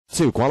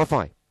0N2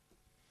 qualify.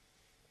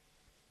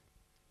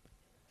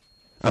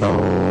 And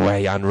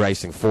away on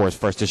racing. 4 is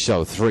first to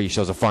show. 3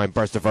 shows a fine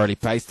burst of early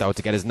pace, though,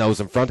 to get his nose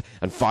in front.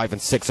 And 5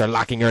 and 6 are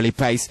lacking early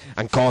pace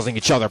and causing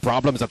each other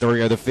problems at the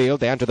rear of the field.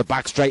 They enter the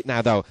back straight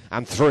now, though.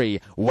 And 3,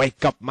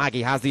 Wake Up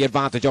Maggie, has the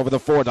advantage over the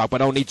 4 dog,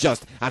 but only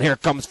just. And here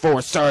comes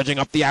 4 surging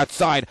up the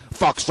outside.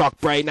 FOXROCK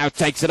BRAE now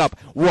takes it up.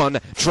 1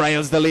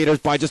 trails the leaders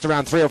by just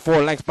around 3 or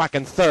 4 lengths back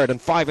in third. And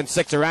 5 and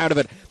 6 are out of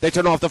it. They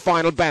turn off the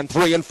final bend.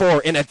 3 and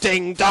 4 in a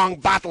ding-dong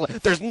battle.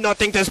 There's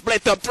nothing to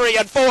split up. 3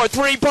 and 4.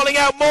 3 pulling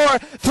out more.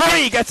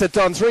 3 gets it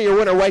done. 3 your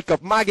winner, Wake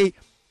Up Maggie.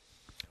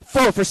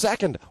 4 for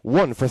second.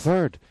 1 for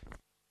third.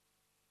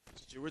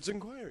 Stewart's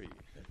inquiry.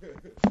 I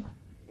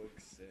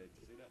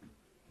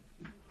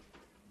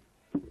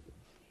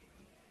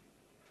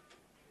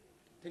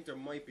think there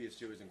might be a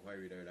Stewart's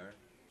inquiry there,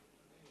 Darren.